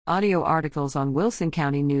Audio articles on Wilson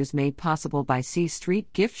County News made possible by C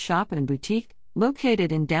Street Gift Shop and Boutique,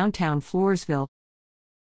 located in downtown Floresville.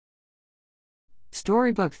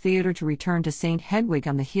 Storybook Theater to return to St. Hedwig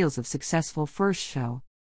on the heels of successful first show.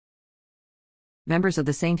 Members of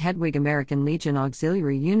the St. Hedwig American Legion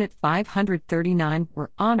Auxiliary Unit 539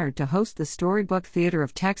 were honored to host the Storybook Theater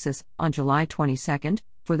of Texas on July 22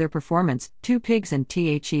 for their performance, Two Pigs and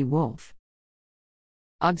The Wolf.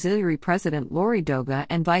 Auxiliary President Lori Doga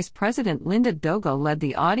and Vice President Linda Doga led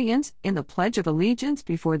the audience in the Pledge of Allegiance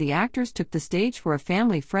before the actors took the stage for a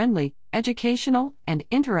family-friendly, educational, and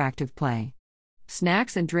interactive play.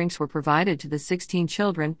 Snacks and drinks were provided to the 16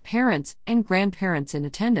 children, parents, and grandparents in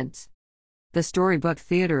attendance. The Storybook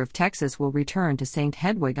Theater of Texas will return to St.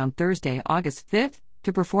 Hedwig on Thursday, August 5,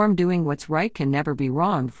 to perform Doing What's Right Can Never Be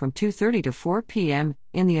Wrong from 2:30 to 4 p.m.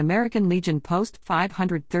 in the American Legion Post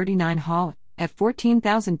 539 Hall at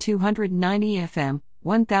 14,290 FM,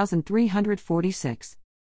 1,346.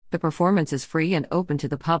 The performance is free and open to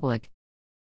the public.